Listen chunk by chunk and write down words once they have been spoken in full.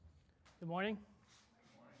Good morning.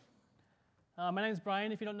 My name is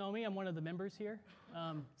Brian. If you don't know me, I'm one of the members here,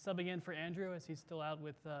 subbing in for Andrew as he's still out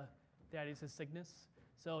with Daddy's sickness.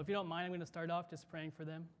 So if you don't mind, I'm going to start off just praying for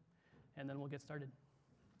them, and then we'll get started.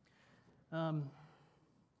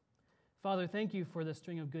 Father, thank you for the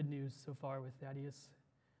string of good news so far with Thaddeus.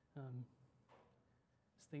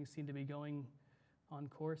 Things seem to be going on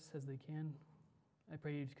course as they can. I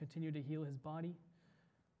pray you continue to heal his body,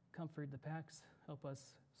 comfort the Packs, help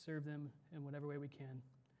us serve them in whatever way we can.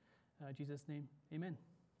 In Jesus' name, amen.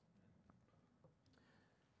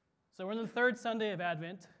 So we're on the third Sunday of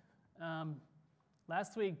Advent.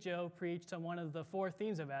 Last week, Joe preached on one of the four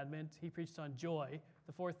themes of Advent. He preached on joy.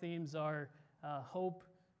 The four themes are hope,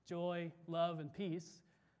 joy, love, and peace.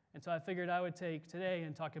 And so I figured I would take today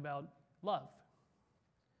and talk about love.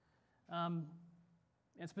 And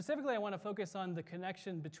specifically, I want to focus on the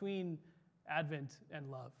connection between Advent and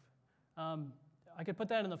love. I could put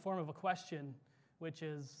that in the form of a question, which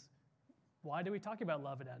is, why do we talk about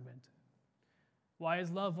love at Advent? Why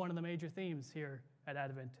is love one of the major themes here at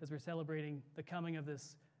Advent as we're celebrating the coming of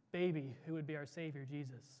this baby who would be our Savior,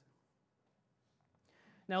 Jesus?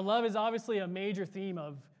 Now, love is obviously a major theme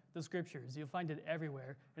of the Scriptures. You'll find it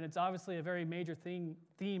everywhere, and it's obviously a very major theme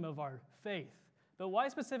of our faith. But why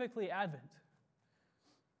specifically Advent?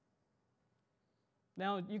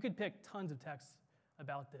 Now, you could pick tons of texts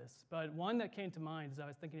about this, but one that came to mind as I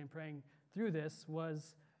was thinking and praying through this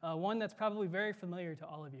was one that's probably very familiar to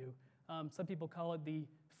all of you. Some people call it the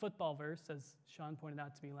football verse, as Sean pointed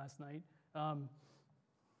out to me last night.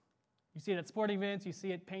 You see it at sporting events, you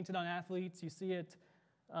see it painted on athletes, you see it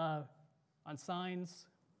on signs.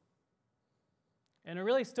 And it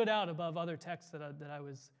really stood out above other texts that I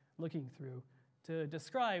was looking through to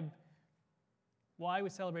describe why we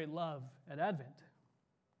celebrate love at Advent.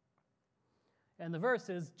 And the verse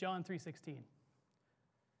is John 3:16.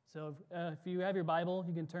 So if you have your Bible,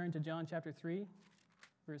 you can turn to John chapter 3,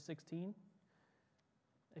 verse 16.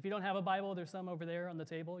 If you don't have a Bible, there's some over there on the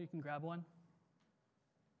table. You can grab one.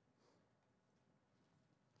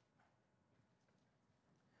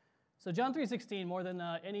 So John 3:16, more than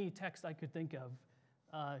any text I could think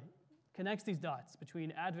of, connects these dots between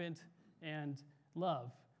Advent and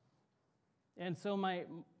love. And so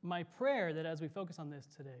my prayer that as we focus on this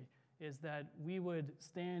today is that we would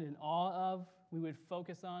stand in awe of, we would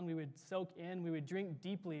focus on, we would soak in, we would drink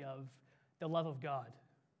deeply of the love of God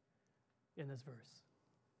in this verse.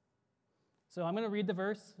 So I'm going to read the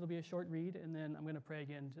verse. It'll be a short read, and then I'm going to pray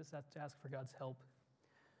again just to ask for God's help.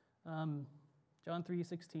 John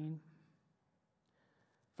 3:16.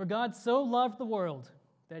 For God so loved the world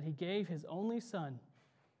that he gave his only Son,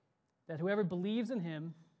 that whoever believes in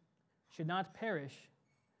him should not perish,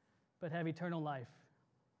 but have eternal life.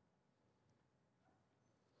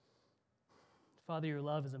 Father, your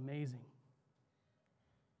love is amazing.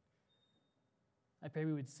 I pray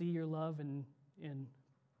we would see your love in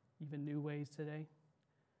even new ways today.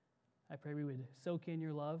 I pray we would soak in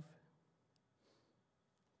your love.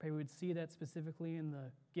 I pray we would see that specifically in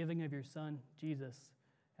the giving of your Son, Jesus.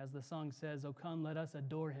 As the song says, "Oh, come, let us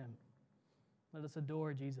adore him." Let us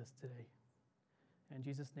adore Jesus today. In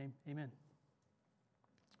Jesus' name, amen.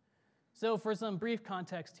 So for some brief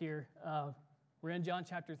context here, we're in John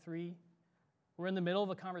chapter 3. We're in the middle of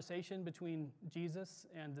a conversation between Jesus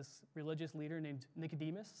and this religious leader named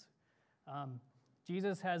Nicodemus.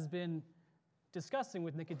 Jesus has been discussing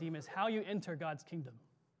with Nicodemus how you enter God's kingdom.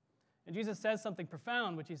 And Jesus says something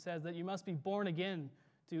profound, which he says that you must be born again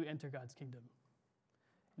to enter God's kingdom.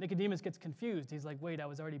 Nicodemus gets confused. He's like, wait, I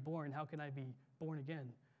was already born. How can I be born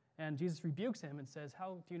again? And Jesus rebukes him and says,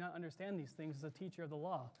 how do you not understand these things as a teacher of the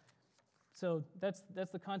law? So that's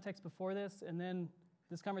the context before this. And then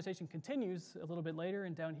this conversation continues a little bit later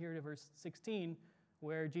and down here to verse 16,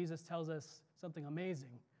 where Jesus tells us something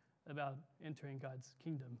amazing about entering God's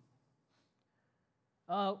kingdom.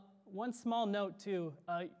 One small note, too.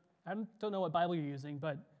 I don't know what Bible you're using,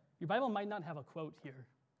 but your Bible might not have a quote here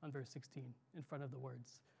on verse 16 in front of the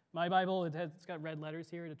words. My Bible, it's got red letters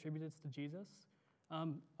here. It attributes it to Jesus.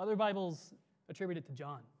 Other Bibles attribute it to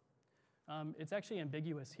John. It's actually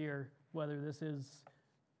ambiguous here whether this is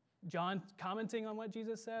John commenting on what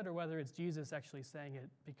Jesus said or whether it's Jesus actually saying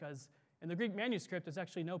it, because in the Greek manuscript, there's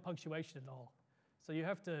actually no punctuation at all. So you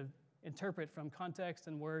have to interpret from context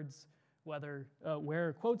and words whether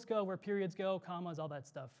where quotes go, where periods go, commas, all that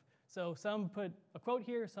stuff. So some put a quote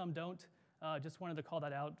here, some don't. Just wanted to call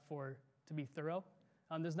that out to be thorough.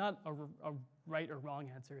 There's not a right or wrong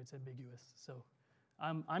answer. It's ambiguous. So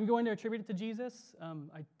I'm going to attribute it to Jesus.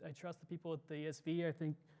 I trust the people at the ESV. I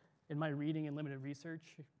think in my reading and limited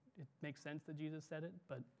research, it makes sense that Jesus said it.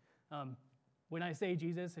 But When I say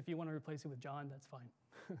Jesus, if you want to replace it with John, that's fine.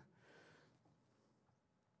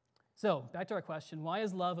 So, back to our question, why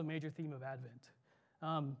is love a major theme of Advent?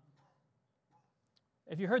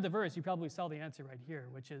 If you heard the verse, you probably saw the answer right here,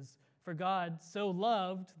 which is, for God so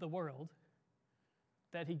loved the world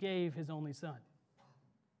that he gave his only Son.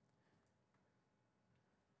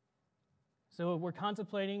 So we're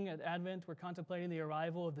contemplating at Advent, we're contemplating the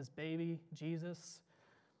arrival of this baby, Jesus,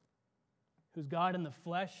 who's God in the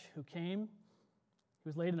flesh, who came. He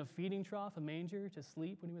was laid in a feeding trough, a manger, to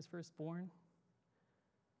sleep when he was first born.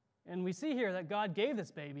 And we see here that God gave this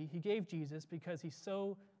baby, he gave Jesus, because he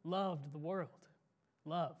so loved the world.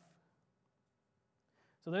 Love.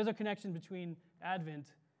 So there's a connection between Advent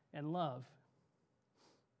and love.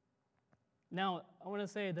 Now, I want to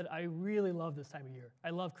say that I really love this time of year. I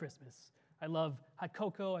love Christmas. I love hot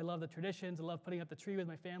cocoa. I love the traditions. I love putting up the tree with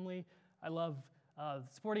my family. I love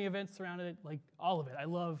sporting events surrounding it, like all of it. I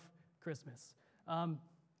love Christmas.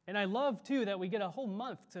 And I love, too, that we get a whole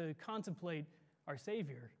month to contemplate our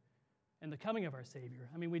Savior and the coming of our Savior.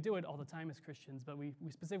 I mean, we do it all the time as Christians, but we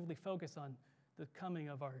specifically focus on the coming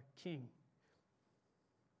of our King.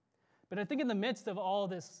 But I think in the midst of all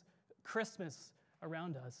this Christmas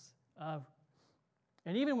around us,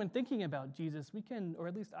 and even when thinking about Jesus, we can, or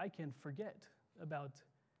at least I can, forget about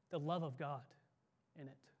the love of God in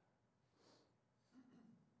it.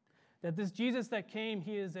 That this Jesus that came,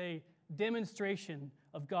 he is a demonstration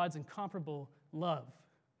of God's incomparable love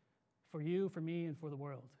for you, for me, and for the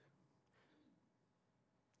world.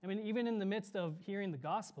 I mean, even in the midst of hearing the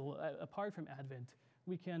gospel, apart from Advent,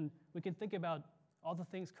 we can think about all the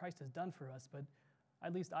things Christ has done for us, but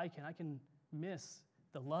at least I can miss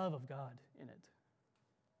the love of God in it.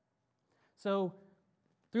 So,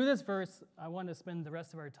 through this verse, I want to spend the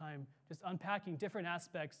rest of our time just unpacking different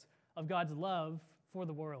aspects of God's love for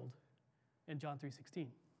the world in John 3:16.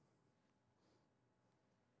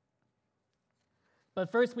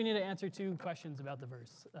 But first, we need to answer two questions about the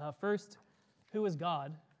verse. First, who is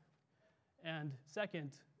God? And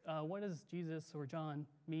second, what does Jesus or John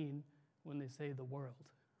mean when they say the world?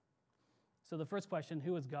 So the first question,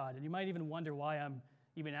 who is God? And you might even wonder why I'm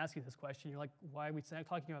even asking this question. You're like, why are we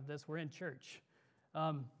talking about this? We're in church.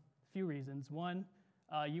 A few reasons. One,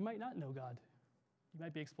 you might not know God. You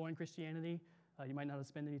might be exploring Christianity. You might not have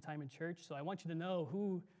spent any time in church. So I want you to know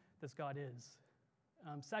who this God is.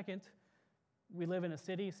 Second, we live in a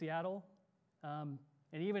city, Seattle, and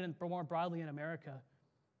even more broadly in America,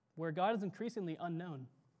 where God is increasingly unknown.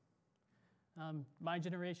 My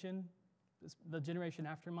generation, the generation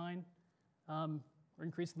after mine, we're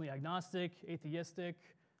increasingly agnostic, atheistic,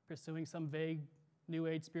 pursuing some vague New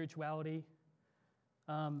Age spirituality.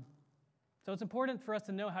 So it's important for us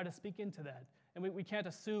to know how to speak into that. And we can't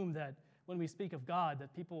assume that when we speak of God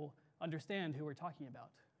that people understand who we're talking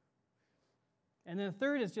about. And then the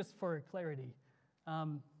third is just for clarity.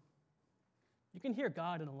 You can hear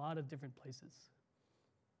God in a lot of different places.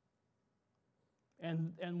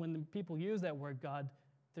 And when people use that word God,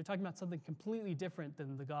 they're talking about something completely different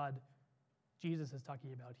than the God Jesus is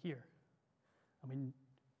talking about here. I mean,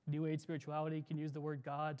 New Age spirituality can use the word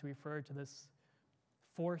God to refer to this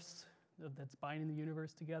force that's binding the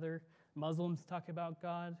universe together. Muslims talk about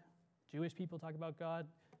God. Jewish people talk about God.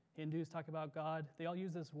 Hindus talk about God. They all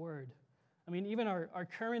use this word. I mean, even our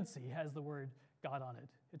currency has the word God on it.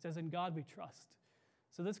 It says, "In God we trust."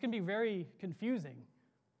 So this can be very confusing.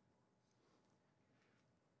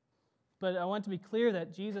 But I want to be clear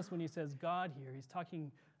that Jesus, when he says God here, he's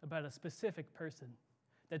talking about a specific person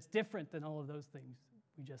that's different than all of those things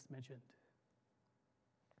we just mentioned.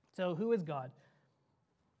 So who is God?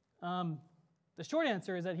 The short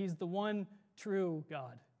answer is that he's the one true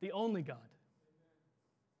God, the only God.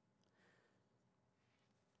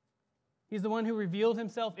 He's the one who revealed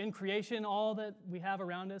himself in creation. All that we have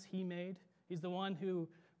around us, he made. He's the one who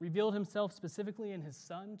revealed himself specifically in his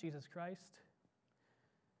Son, Jesus Christ.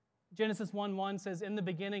 Genesis 1:1 says, "In the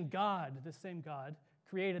beginning, God, the same God,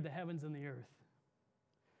 created the heavens and the earth."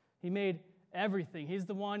 He made everything. He's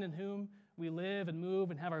the one in whom we live and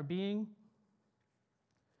move and have our being.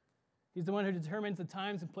 He's the one who determines the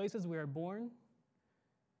times and places we are born.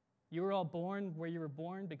 You were all born where you were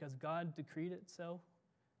born because God decreed it so.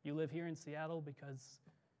 You live here in Seattle because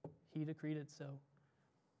he decreed it so.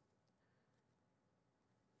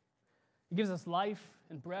 He gives us life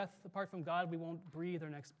and breath. Apart from God, we won't breathe our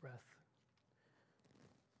next breath.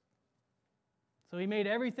 So he made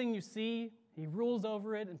everything you see. He rules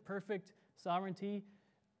over it in perfect sovereignty.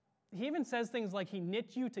 He even says things like he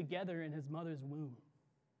knit you together in his mother's womb,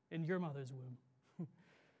 in your mother's womb.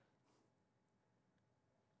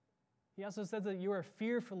 He also says that you are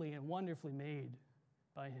fearfully and wonderfully made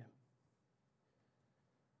by him.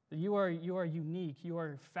 That you are unique. You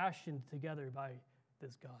are fashioned together by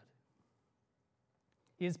this God.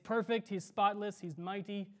 He is perfect. He's spotless. He's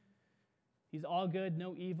mighty. He's all good,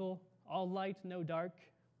 no evil, all light, no dark.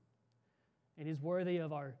 And he's worthy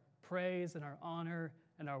of our praise and our honor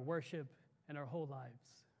and our worship and our whole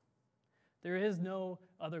lives. There is no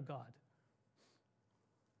other God.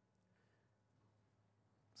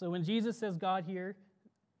 So when Jesus says God here,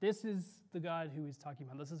 this is the God who he's talking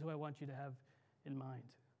about. This is who I want you to have in mind.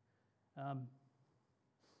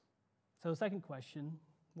 So second question,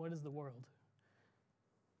 what is the world?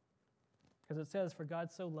 Because it says, for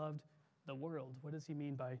God so loved the world. What does he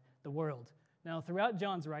mean by the world? Now, throughout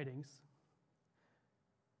John's writings,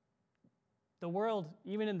 the world,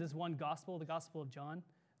 even in this one gospel, the Gospel of John,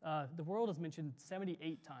 the world is mentioned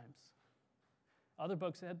 78 times. Other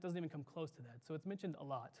books, that doesn't even come close to that, so it's mentioned a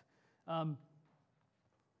lot. And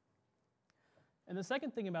the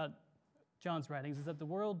second thing about John's writings is that the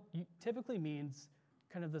world typically means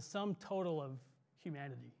kind of the sum total of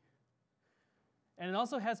humanity. And it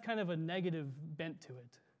also has kind of a negative bent to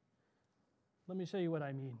it. Let me show you what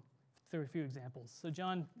I mean through a few examples. So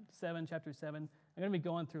John 7, chapter 7, I'm going to be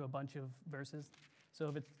going through a bunch of verses. So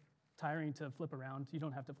if it's tiring to flip around, you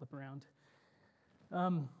don't have to flip around.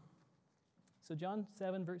 So John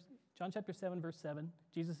chapter 7, verse 7,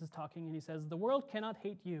 Jesus is talking and he says, the world cannot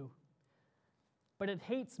hate you, but it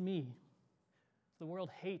hates me. The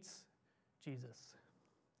world hates Jesus.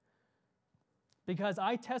 Because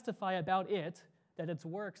I testify about it that its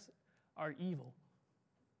works are evil.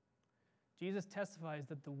 Jesus testifies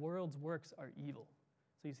that the world's works are evil.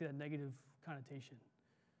 So you see that negative connotation.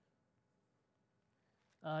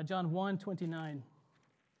 John 1:29.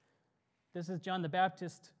 This is John the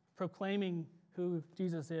Baptist proclaiming who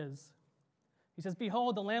Jesus is. He says,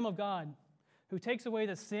 behold, the Lamb of God, who takes away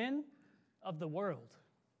the sin of the world.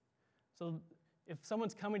 So if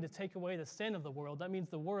someone's coming to take away the sin of the world, that means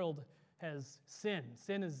the world has sin.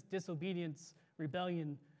 Sin is disobedience,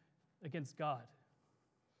 rebellion against God.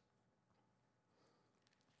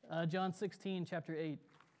 John 16, chapter 8.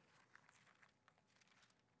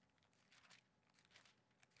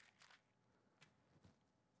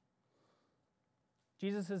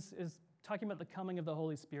 Jesus is talking about the coming of the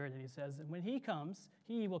Holy Spirit, and he says, and when he comes,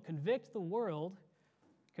 he will convict the world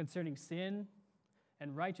concerning sin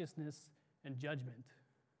and righteousness and judgment.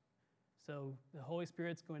 So the Holy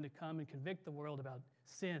Spirit's going to come and convict the world about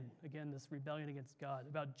sin, again, this rebellion against God,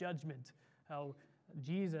 about judgment, how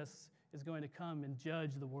Jesus is going to come and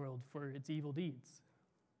judge the world for its evil deeds.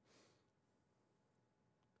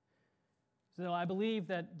 So I believe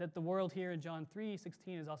that the world here in John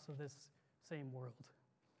 3:16 is also this same world.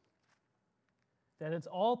 That it's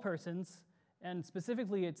all persons, and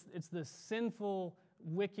specifically it's the sinful,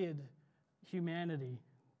 wicked humanity,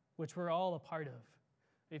 which we're all a part of.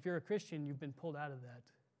 If you're a Christian, you've been pulled out of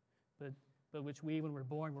that, but which we, when we're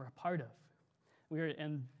born, we're a part of.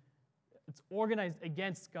 And it's organized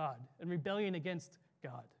against God, and rebellion against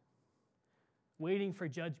God, waiting for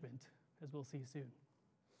judgment, as we'll see soon.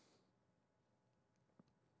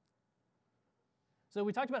 So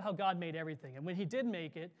we talked about how God made everything, and when he did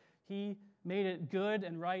make it, he made it good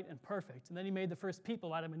and right and perfect. And then he made the first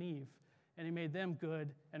people, Adam and Eve, and he made them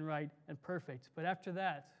good and right and perfect. But after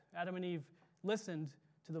that, Adam and Eve listened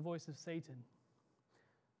to the voice of Satan.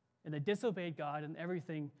 And they disobeyed God, and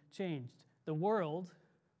everything changed. The world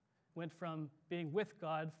went from being with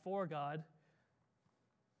God, for God,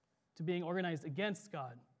 to being organized against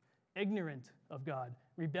God, ignorant of God,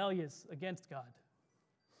 rebellious against God.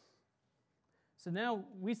 So now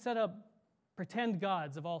we set up pretend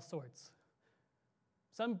gods of all sorts.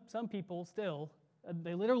 Some people still,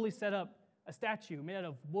 they literally set up a statue made out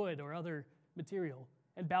of wood or other material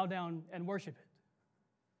and bow down and worship it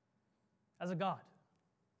as a god.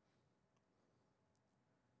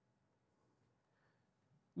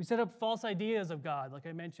 We set up false ideas of God, like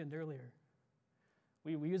I mentioned earlier.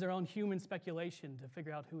 We use our own human speculation to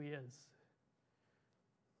figure out who he is.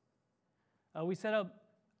 We set up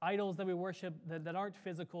idols that we worship that aren't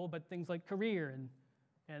physical, but things like career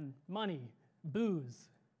and money, booze,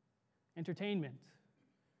 entertainment,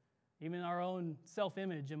 even our own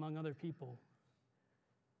self-image among other people.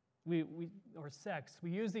 Or sex. We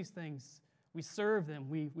use these things. We serve them.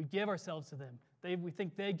 We give ourselves to them. We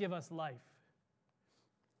think they give us life.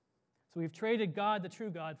 So we've traded God, the true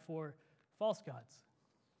God, for false gods.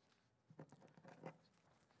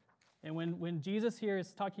 And when Jesus here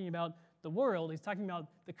is talking about the world, he's talking about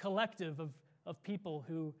the collective of people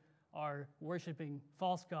who are worshiping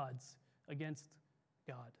false gods against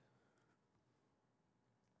God.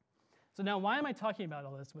 So now, why am I talking about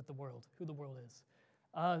all this with the world, who the world is?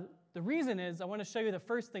 The reason is I want to show you the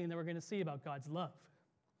first thing that we're going to see about God's love,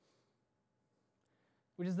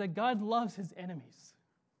 which is that God loves his enemies.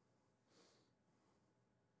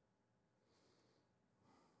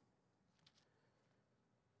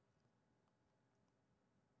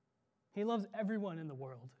 He loves everyone in the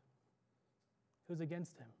world who's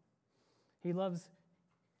against him. He loves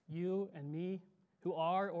you and me who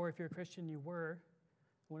are, or if you're a Christian, you were.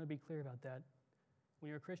 I want to be clear about that. When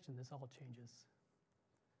you're a Christian, this all changes.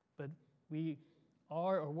 But we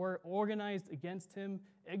are or were organized against him,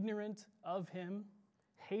 ignorant of him,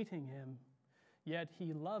 hating him, yet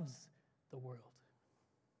he loves the world.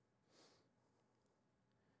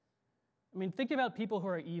 I mean, think about people who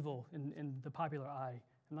are evil in the popular eye.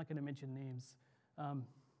 I'm not going to mention names. I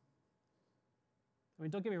mean,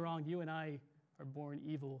 don't get me wrong, you and I are born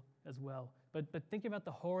evil as well. But think about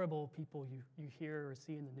the horrible people you hear or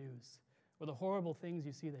see in the news, or the horrible things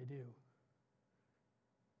you see they do.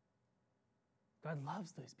 God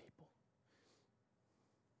loves those people.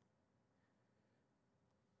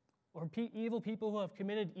 Or evil people who have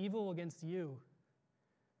committed evil against you.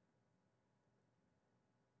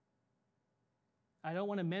 I don't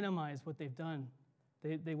want to minimize what they've done.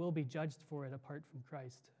 They will be judged for it apart from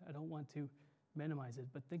Christ. I don't want to minimize it,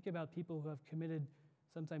 but think about people who have committed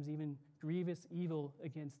sometimes even grievous evil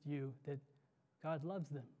against you, that God loves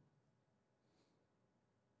them.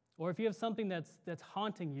 Or if you have something that's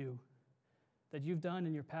haunting you, that you've done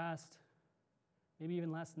in your past, maybe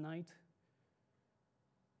even last night,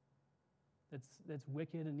 that's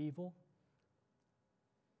wicked and evil.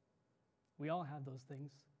 We all have those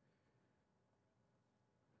things.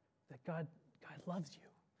 That God loves you.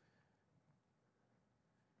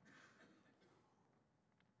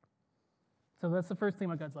 So that's the first thing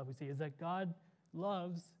about God's love we see, is that God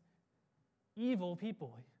loves evil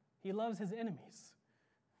people. He loves his enemies.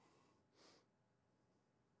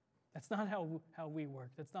 That's not how we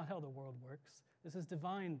work. That's not how the world works. This is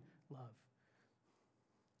divine love.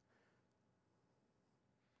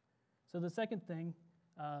 So the second thing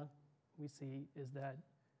we see is that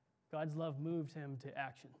God's love moved him to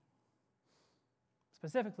action,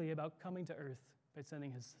 specifically about coming to earth by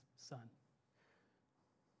sending his son.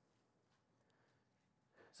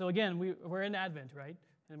 So again, we're in Advent, right?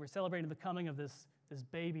 And we're celebrating the coming of this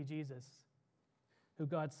baby Jesus who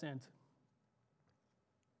God sent.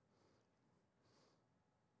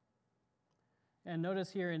 And notice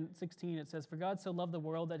here in 16 it says, "For God so loved the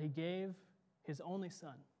world that he gave his only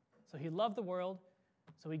son." So he loved the world,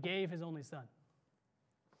 so he gave his only son.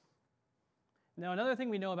 Now, another thing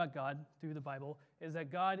we know about God through the Bible is that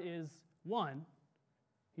God is one.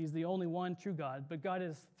 He's the only one true God, but God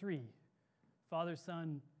is three: Father,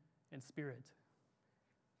 Son, and Spirit.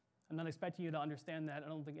 I'm not expecting you to understand that. I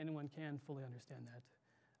don't think anyone can fully understand that.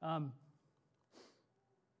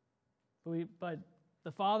 But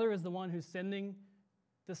the Father is the one who's sending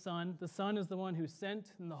the Son. The Son is the one who's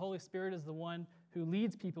sent, and the Holy Spirit is the one who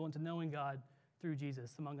leads people into knowing God through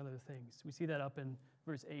Jesus, among other things. We see that up in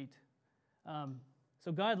verse 8.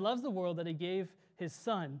 So God loves the world that he gave his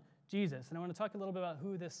Son, Jesus. And I want to talk a little bit about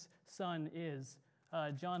who this Son is.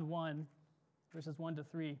 John 1, verses 1 to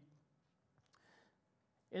 3.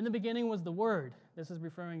 "In the beginning was the Word." This is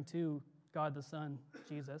referring to God the Son,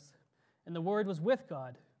 Jesus. "And the Word was with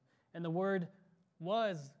God, and the Word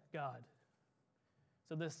was God."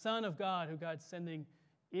 So the Son of God, who God's sending,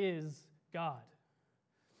 is God.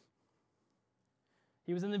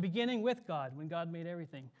 "He was in the beginning with God, when God made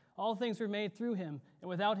everything. All things were made through him, and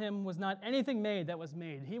without him was not anything made that was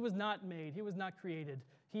made." He was not made. He was not created.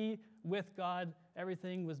 He, with God,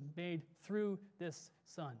 everything was made through this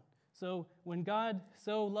Son. So when God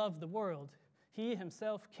so loved the world, he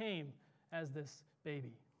himself came as this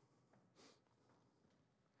baby.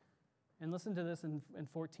 And listen to this in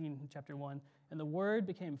 14, chapter 1. "And the Word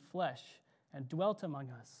became flesh and dwelt among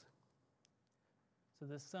us." So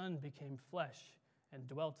the Son became flesh and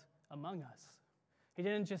dwelt among us. He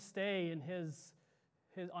didn't just stay in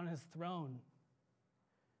on his throne.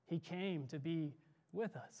 He came to be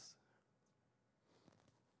with us.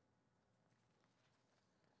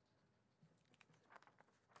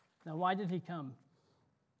 Now, why did he come?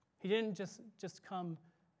 He didn't just come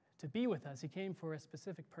to be with us. He came for a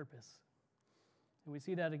specific purpose. And we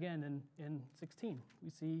see that again in 16.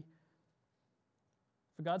 We see,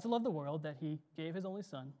 "For God so loved the world that he gave his only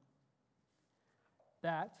Son,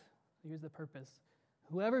 that," here's the purpose,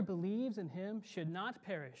 "whoever believes in him should not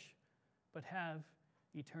perish, but have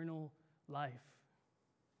eternal life."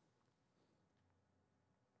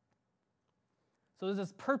 So there's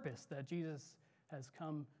this purpose that Jesus has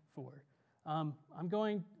come for. And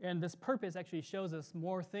this purpose actually shows us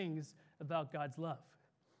more things about God's love.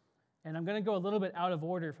 And I'm going to go a little bit out of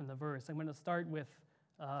order from the verse. I'm going to start with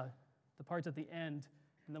the parts at the end,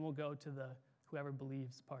 and then we'll go to the whoever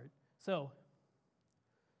believes part. So,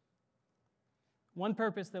 one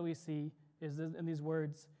purpose that we see is in these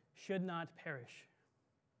words, should not perish.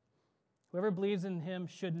 Whoever believes in him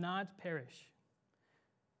should not perish.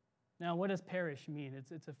 Now, what does perish mean?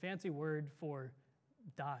 It's a fancy word for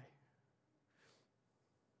die.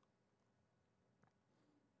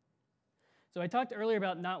 So I talked earlier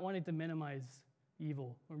about not wanting to minimize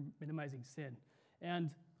evil or minimizing sin. And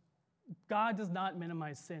God does not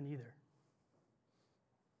minimize sin either.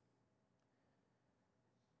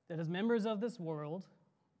 That as members of this world,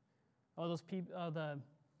 all those people, the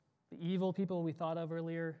evil people we thought of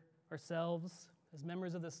earlier, ourselves, as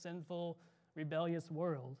members of the sinful, rebellious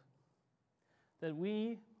world, that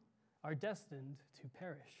we are destined to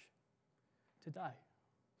perish, to die.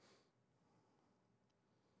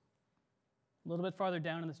 A little bit farther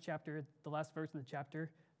down in this chapter, the last verse in the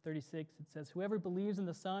chapter, 36, it says, whoever believes in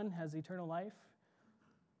the Son has eternal life.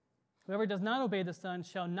 Whoever does not obey the Son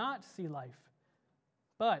shall not see life,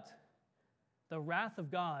 but the wrath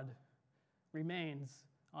of God remains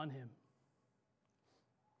on him.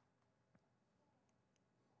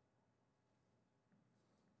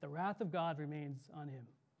 The wrath of God remains on him.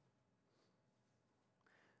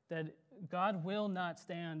 That God will not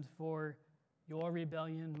stand for your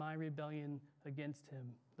rebellion, my rebellion against him,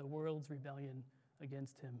 the world's rebellion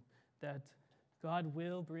against him. That God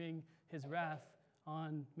will bring his wrath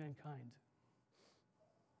on mankind.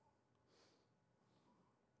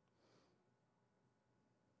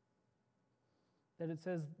 That it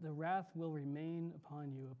says the wrath will remain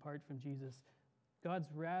upon you apart from Jesus. God's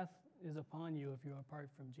wrath is upon you if you're apart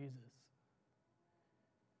from Jesus.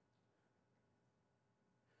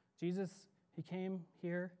 Jesus, he came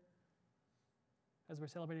here as we're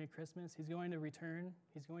celebrating Christmas. He's going to return.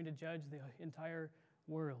 He's going to judge the entire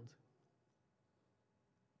world.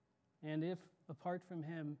 And if apart from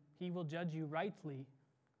him, he will judge you rightly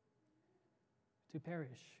to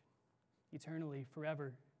perish eternally,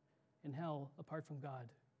 forever, in hell, apart from God,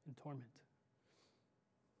 in torment.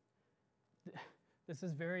 This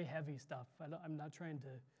is very heavy stuff. I'm not trying to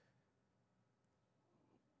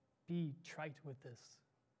be trite with this.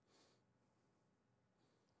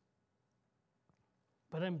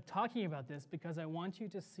 But I'm talking about this because I want you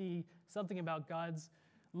to see something about God's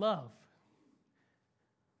love.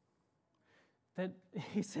 That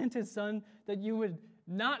he sent his Son that you would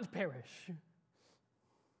not perish.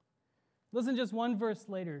 Listen just one verse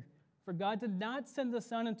later. For God did not send the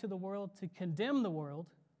Son into the world to condemn the world,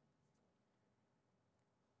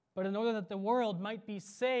 but in order that the world might be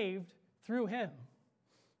saved through him.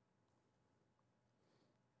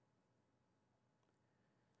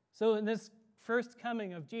 So in this first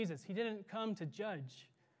coming of Jesus, he didn't come to judge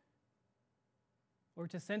or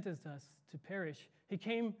to sentence us to perish. He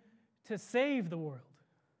came to save the world.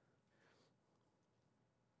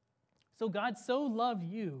 So God so loved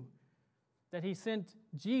you that he sent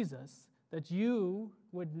Jesus that you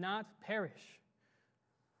would not perish,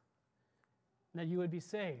 that you would be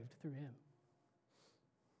saved through him.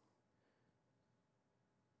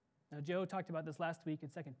 Now, Joe talked about this last week in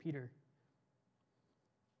 2 Peter,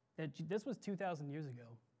 that this was 2,000 years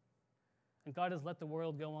ago, and God has let the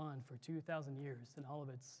world go on for 2,000 years in all of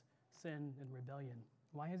its sin and rebellion.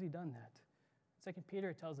 Why has he done that? 2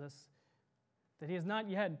 Peter tells us that he has not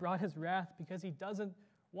yet brought his wrath because he doesn't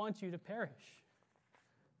want you to perish.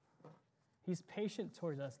 He's patient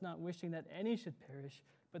toward us, not wishing that any should perish,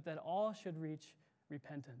 but that all should reach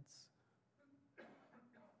repentance.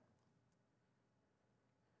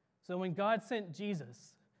 So when God sent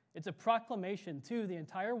Jesus, it's a proclamation to the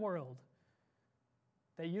entire world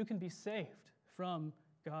that you can be saved from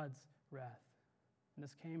God's wrath. And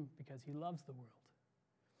this came because he loves the world.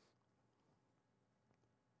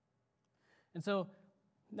 And so,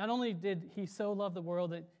 not only did he so love the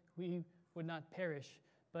world that we would not perish,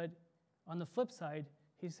 but on the flip side,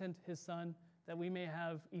 he sent his Son that we may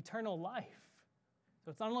have eternal life.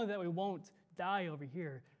 So it's not only that we won't die over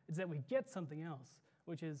here, it's that we get something else,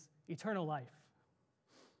 which is eternal life.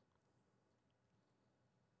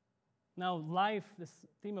 Now, life, this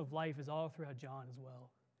theme of life is all throughout John as well.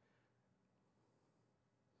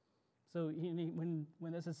 So when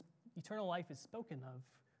this is eternal life is spoken of,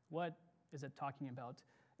 what is it talking about?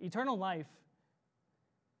 Eternal life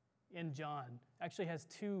in John actually has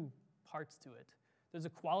two parts to it. There's a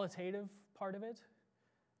qualitative part of it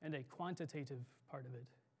and a quantitative part of it.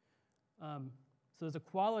 So there's a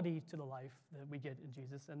quality to the life that we get in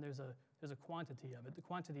Jesus, and there's a quantity of it. The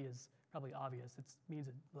quantity is probably obvious. It means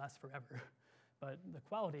it lasts forever. But the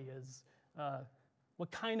quality is What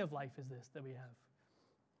kind of life is this that we have?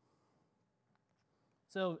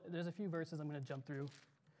 So there's a few verses I'm going to jump through.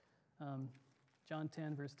 John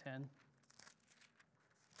 10, verse 10.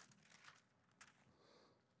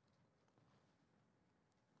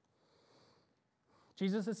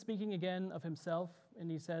 Jesus is speaking again of himself, and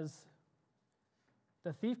he says,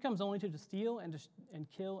 "The thief comes only to steal and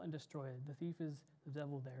kill and destroy." The thief is the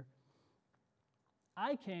devil there.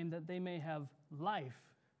 "I came that they may have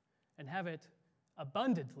life and have it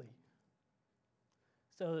abundantly."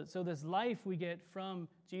 So this life we get from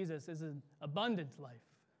Jesus is an abundant life.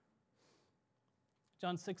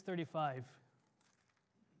 John 6:35.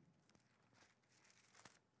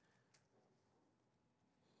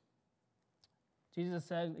 Jesus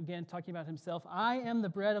said, again, talking about himself, "I am the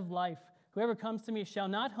bread of life. Whoever comes to me shall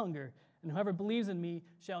not hunger, and whoever believes in me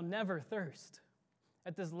shall never thirst."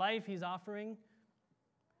 At this life he's offering,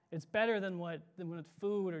 it's better than what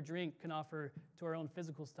food or drink can offer to our own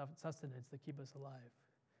physical sustenance that keep us alive.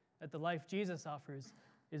 That the life Jesus offers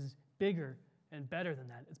is bigger and better than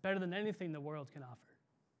that. It's better than anything the world can offer.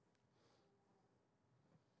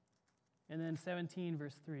 And then 17,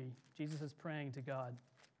 verse 3, Jesus is praying to God.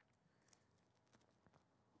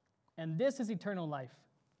 "And this is eternal life."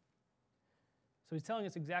 So he's telling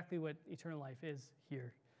us exactly what eternal life is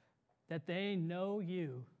here. "That they know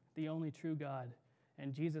you, the only true God,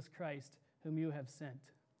 and Jesus Christ, whom you have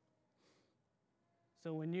sent."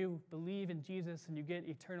 So when you believe in Jesus and you get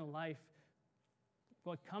eternal life,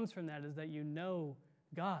 what comes from that is that you know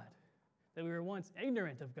God. That we were once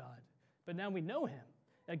ignorant of God, but now we know him.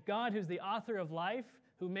 That God, who's the author of life,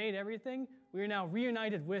 who made everything, we are now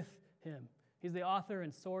reunited with him. He's the author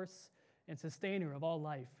and source and sustainer of all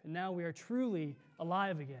life. And now we are truly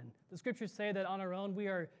alive again. The scriptures say that on our own we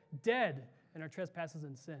are dead in our trespasses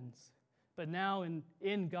and sins. But now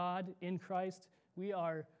in God, in Christ, we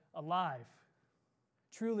are alive.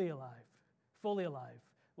 Truly alive. Fully alive.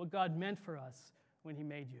 What God meant for us when he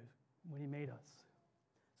made you, when he made us.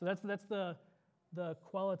 So that's the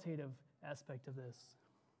qualitative aspect of this.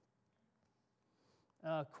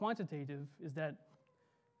 Quantitative is that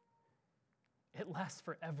it lasts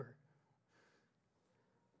forever.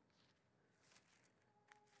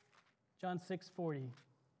 John 6:40.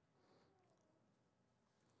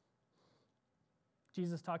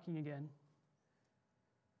 Jesus talking again.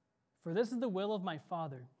 "For this is the will of my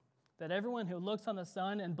Father, that everyone who looks on the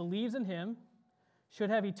Son and believes in him should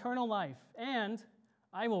have eternal life, and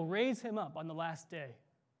I will raise him up on the last day."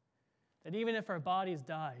 That even if our bodies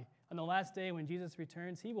die, on the last day when Jesus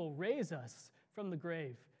returns, he will raise us from the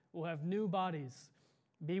grave. We'll have new bodies,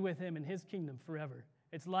 be with him in his kingdom forever.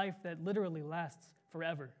 It's life that literally lasts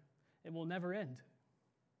forever. It will never end.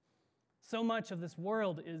 So much of this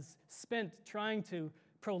world is spent trying to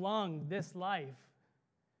prolong this life,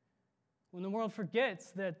 when the world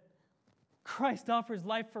forgets that Christ offers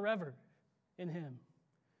life forever in him.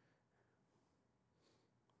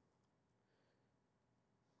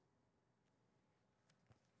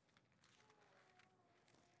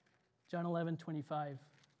 John 11:25.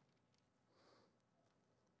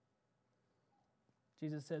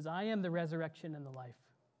 Jesus says, "I am the resurrection and the life.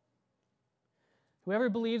 Whoever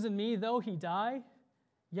believes in me, though he die,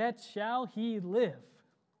 yet shall he live.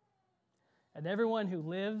 And everyone who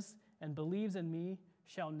lives and believes in me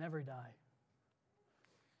shall never die."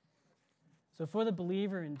 So for the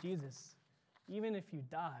believer in Jesus, even if you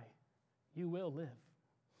die, you will live.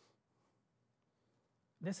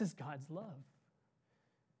 This is God's love,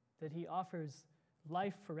 that he offers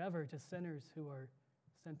life forever to sinners who are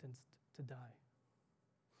sentenced to die.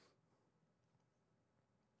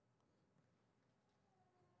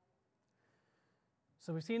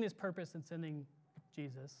 So we've seen his purpose in sending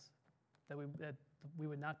Jesus, that we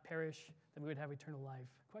would not perish, that we would have eternal life.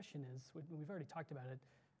 The question is, we've already talked about it,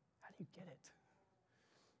 how do you get it?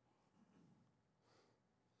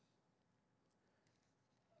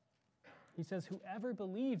 He says, "Whoever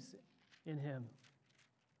believes in him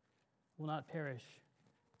will not perish,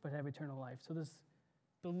 but have eternal life." So this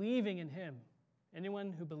believing in him,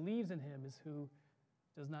 anyone who believes in him is who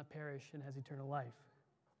does not perish and has eternal life.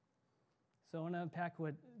 So I want to unpack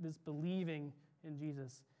what this believing in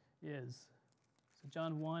Jesus is. So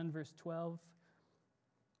John 1, verse 12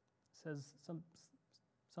 says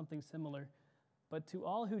something similar. "But to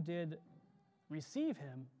all who did receive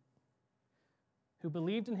him, who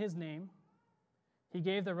believed in his name, he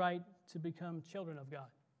gave the right to become children of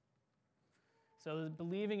God." So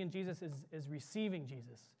believing in Jesus is receiving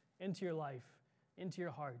Jesus into your life, into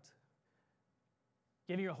your heart.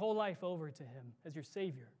 Giving your whole life over to him as your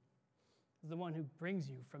Savior, as the one who brings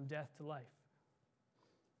you from death to life.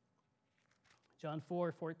 John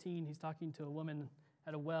 4:14, he's talking to a woman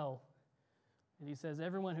at a well. And he says,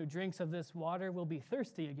 everyone who drinks of this water will be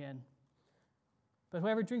thirsty again. But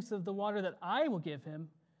whoever drinks of the water that I will give him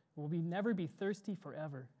will never be thirsty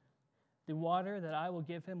forever. The water that I will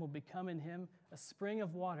give him will become in him a spring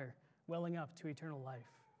of water welling up to eternal life.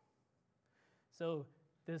 So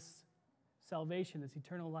this salvation, this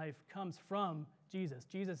eternal life, comes from Jesus.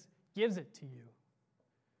 Jesus gives it to you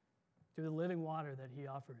through the living water that he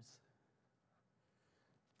offers.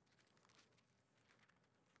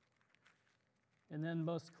 And then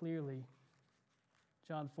most clearly,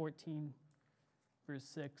 John 14, verse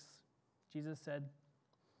 6, Jesus said,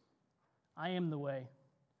 I am the way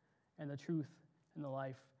and the truth and the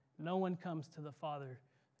life. No one comes to the Father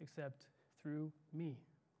except through me.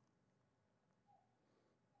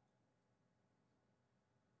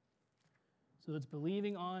 So it's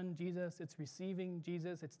believing on Jesus, it's receiving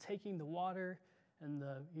Jesus, it's taking the water, and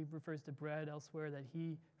he refers to bread elsewhere that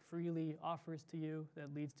he freely offers to you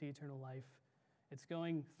that leads to eternal life. It's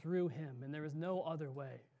going through him, and there is no other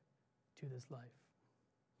way to this life.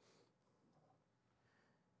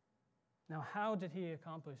 Now, how did he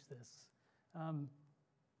accomplish this?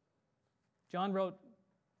 John wrote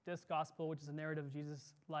this gospel, which is a narrative of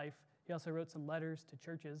Jesus' life. He also wrote some letters to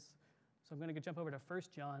churches. So I'm going to jump over to 1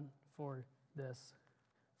 John for this.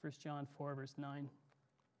 1 John 4, verse 9.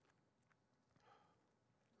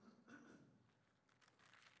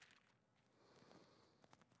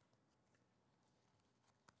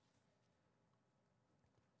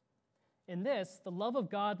 In this, the love of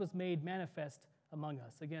God was made manifest among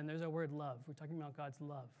us. Again, there's our word love. We're talking about God's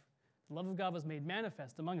love. The love of God was made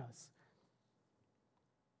manifest among us.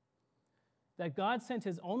 That God sent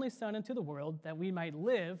his only Son into the world that we might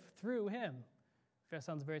live through him. That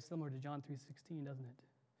sounds very similar to John 3:16, doesn't it?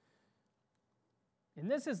 And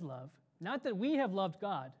this is love, not that we have loved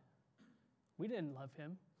God. We didn't love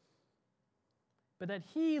him. But that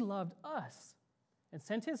he loved us and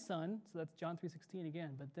sent his Son, so that's John 3:16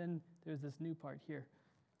 again, but then there's this new part here,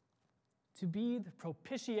 to be the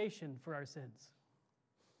propitiation for our sins.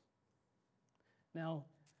 Now,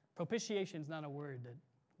 propitiation is not a word that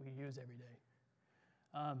we use every day.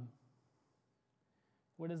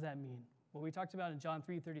 What does that mean? Well, we talked about in John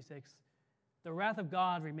 3:36, the wrath of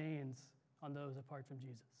God remains on those apart from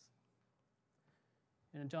Jesus.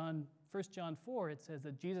 And in 1 John 4, it says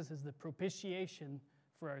that Jesus is the propitiation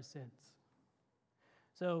for our sins.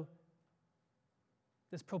 So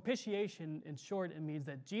this propitiation, in short, it means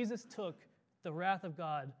that Jesus took the wrath of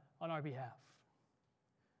God on our behalf.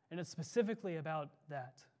 And it's specifically about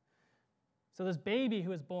that. So this baby who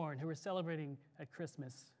was born, who we're celebrating at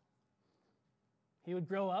Christmas, he would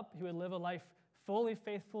grow up, he would live a life fully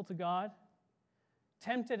faithful to God,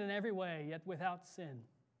 tempted in every way, yet without sin.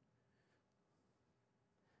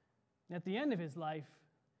 And at the end of his life,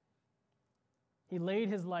 he laid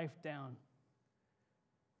his life down.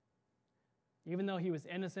 Even though he was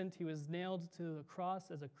innocent, he was nailed to the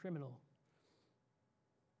cross as a criminal,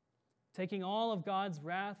 taking all of God's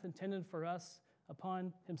wrath intended for us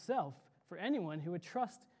upon himself, for anyone who would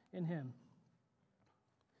trust in him.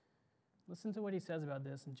 Listen to what he says about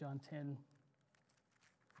this in John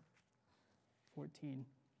 10:14.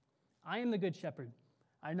 I am the good shepherd.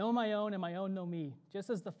 I know my own, and my own know me,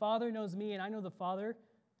 just as the Father knows me, and I know the Father.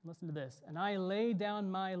 Listen to this. And I lay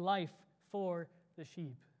down my life for the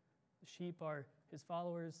sheep. The sheep are his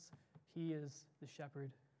followers. He is the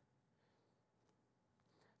shepherd.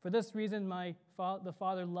 For this reason, the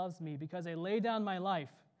Father loves me, because I lay down my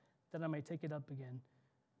life that I may take it up again.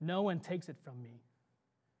 No one takes it from me.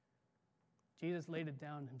 Jesus laid it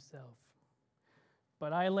down himself.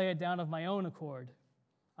 But I lay it down of my own accord.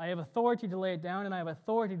 I have authority to lay it down, and I have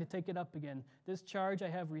authority to take it up again. This charge I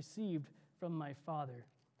have received from my Father.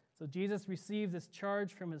 So Jesus received this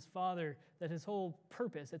charge from his Father, that his whole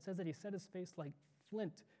purpose, it says that he set his face like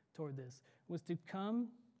flint toward this, was to come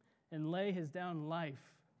and lay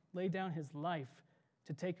down his life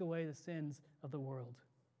to take away the sins of the world.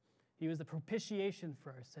 He was the propitiation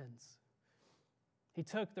for our sins. He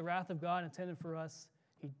took the wrath of God intended for us.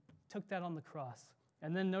 He took that on the cross.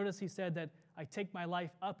 And then notice he said that I take my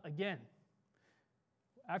life up again.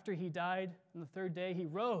 After he died on the third day, he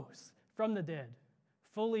rose from the dead,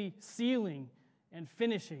 fully sealing and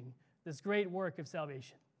finishing this great work of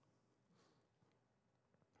salvation.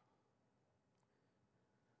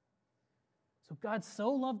 So God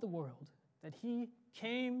so loved the world that he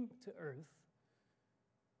came to earth,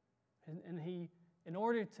 and he, in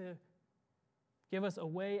order to give us a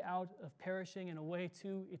way out of perishing and a way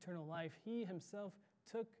to eternal life, he himself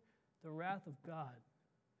took the wrath of God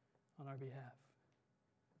on our behalf.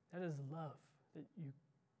 That is love that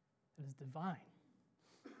is divine.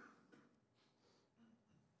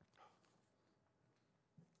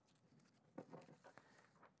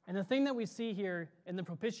 And the thing that we see here in the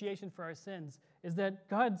propitiation for our sins is that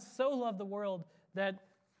God so loved the world that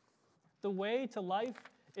the way to life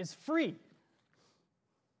is free.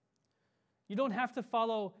 You don't have to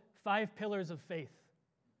follow 5 pillars of faith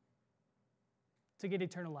to get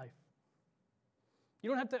eternal life. You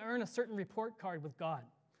don't have to earn a certain report card with God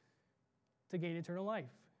to gain eternal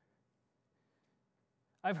life.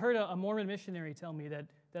 I've heard a Mormon missionary tell me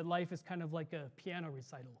that life is kind of like a piano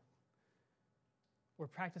recital. We're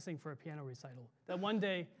practicing for a piano recital. That one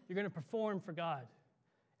day you're going to perform for God.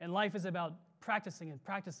 And life is about practicing and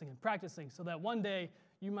practicing and practicing so that one day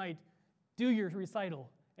you might do your recital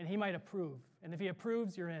and he might approve. And if he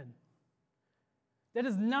approves, you're in. That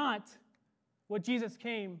is not what Jesus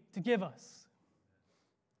came to give us.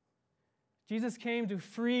 Jesus came to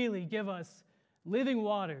freely give us living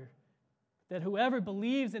water that whoever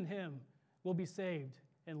believes in him will be saved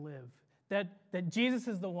and live. That Jesus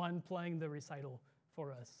is the one playing the recital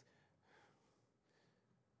for us.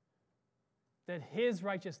 That his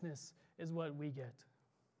righteousness is what we get.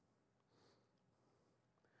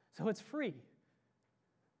 So it's free.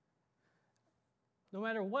 No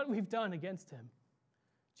matter what we've done against him,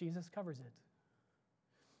 Jesus covers it.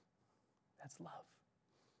 That's love.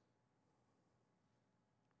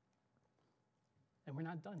 And we're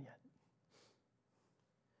not done yet.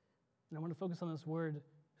 And I want to focus on this word,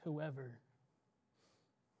 whoever.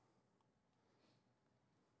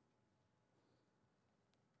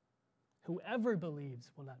 Whoever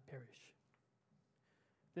believes will not perish.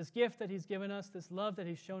 This gift that he's given us, this love that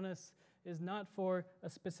he's shown us, is not for a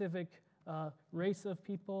specific race of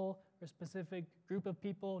people or specific group of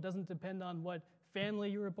people. It doesn't depend on what family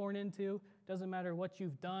you were born into. It doesn't matter what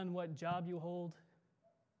you've done, what job you hold.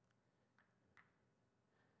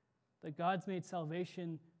 That God's made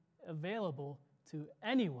salvation available to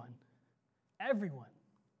anyone, everyone.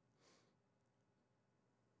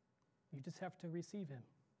 You just have to receive him.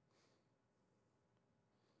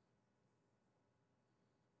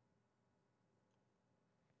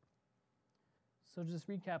 So just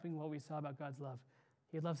recapping what we saw about God's love.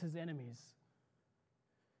 He loves his enemies.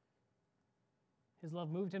 His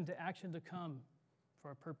love moved him to action to come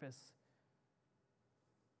for a purpose.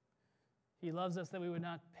 He loves us that we would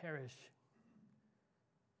not perish.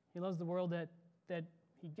 He loves the world that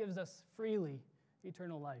he gives us freely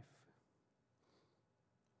eternal life.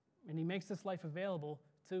 And he makes this life available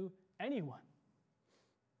to anyone.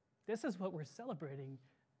 This is what we're celebrating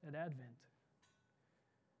at Advent.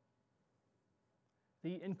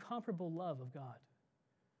 The incomparable love of God.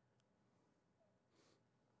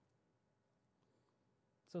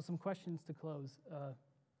 So some questions to close.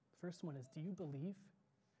 First one is, do you believe?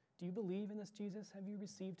 Do you believe in this Jesus? Have you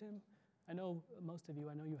received him? I know most of you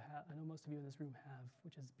in this room have,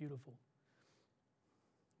 which is beautiful.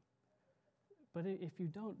 But if you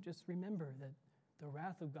don't, just remember that the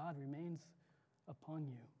wrath of God remains upon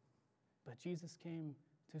you. But Jesus came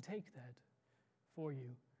to take that for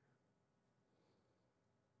you.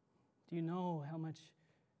 Do you know how much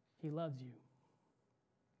he loves you?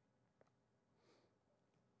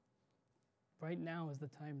 Right now is the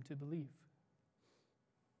time to believe.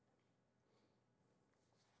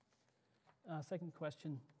 Second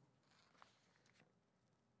question.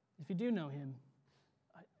 If you do know him,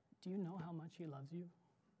 do you know how much he loves you?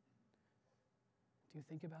 Do you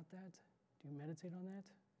think about that? Do you meditate on that?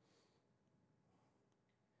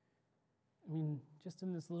 I mean, just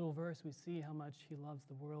in this little verse, we see how much he loves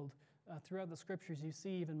the world. Throughout the scriptures, you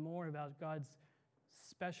see even more about God's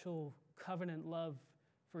special covenant love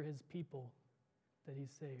for his people that he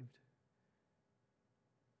saved.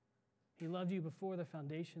 He loved you before the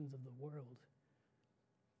foundations of the world.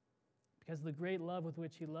 Because of the great love with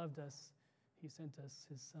which he loved us, he sent us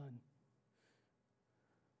his Son.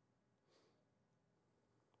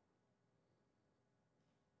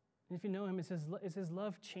 And if you know him, is his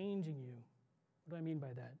love changing you? What do I mean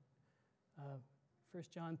by that? 1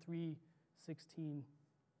 John 3:16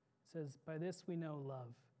 says, "By this we know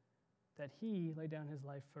love, that he laid down his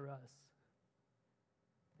life for us.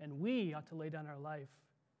 And we ought to lay down our life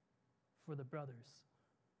for the brothers."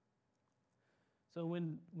 So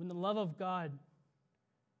when the love of God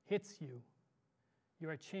hits you, you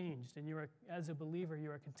are changed, and as a believer, you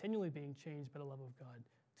are continually being changed by the love of God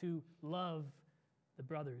to love the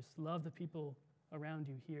brothers, love the people around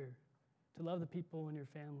you here, to love the people in your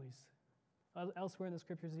families. Elsewhere in the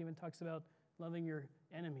scriptures, it even talks about loving your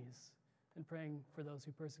enemies and praying for those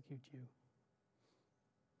who persecute you.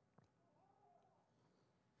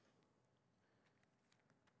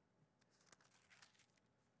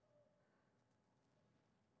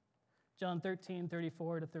 John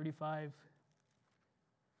 13:34-35.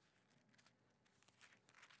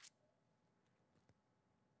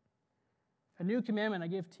 A new commandment I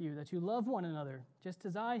give to you, that you love one another. Just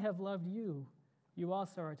as I have loved you, you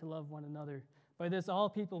also are to love one another. By this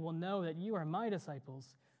all people will know that you are my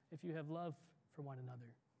disciples, if you have love for one another.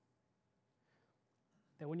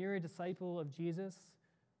 That when you're a disciple of Jesus,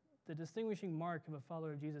 the distinguishing mark of a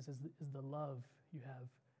follower of Jesus is the love you have,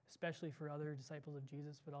 especially for other disciples of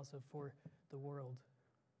Jesus, but also for the world.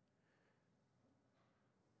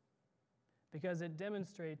 Because it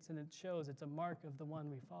demonstrates and it shows, it's a mark of the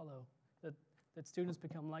one we follow, that students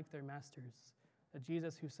become like their masters, that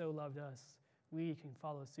Jesus, who so loved us, we can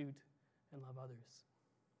follow suit and love others.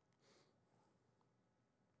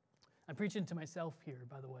 I'm preaching to myself here,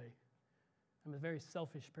 by the way. I'm a very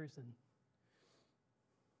selfish person.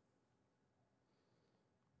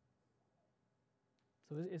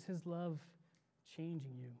 So is his love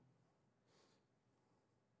changing you?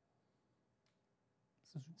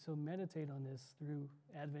 So meditate on this through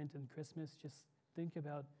Advent and Christmas. Just think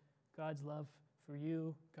about God's love for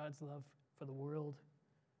you, God's love for the world.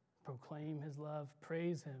 Proclaim his love.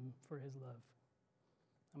 Praise him for his love.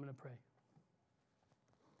 I'm going to pray.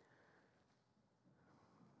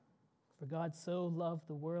 For God so loved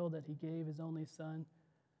the world that he gave his only Son,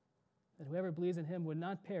 that whoever believes in him would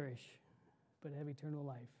not perish, but have eternal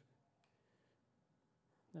life.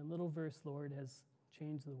 That little verse, Lord, has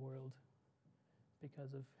changed the world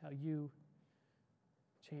because of how you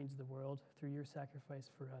changed the world through your sacrifice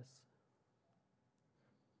for us.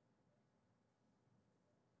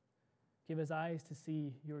 Give us eyes to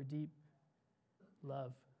see your deep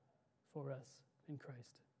love for us in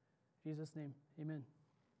Christ. In Jesus' name, amen.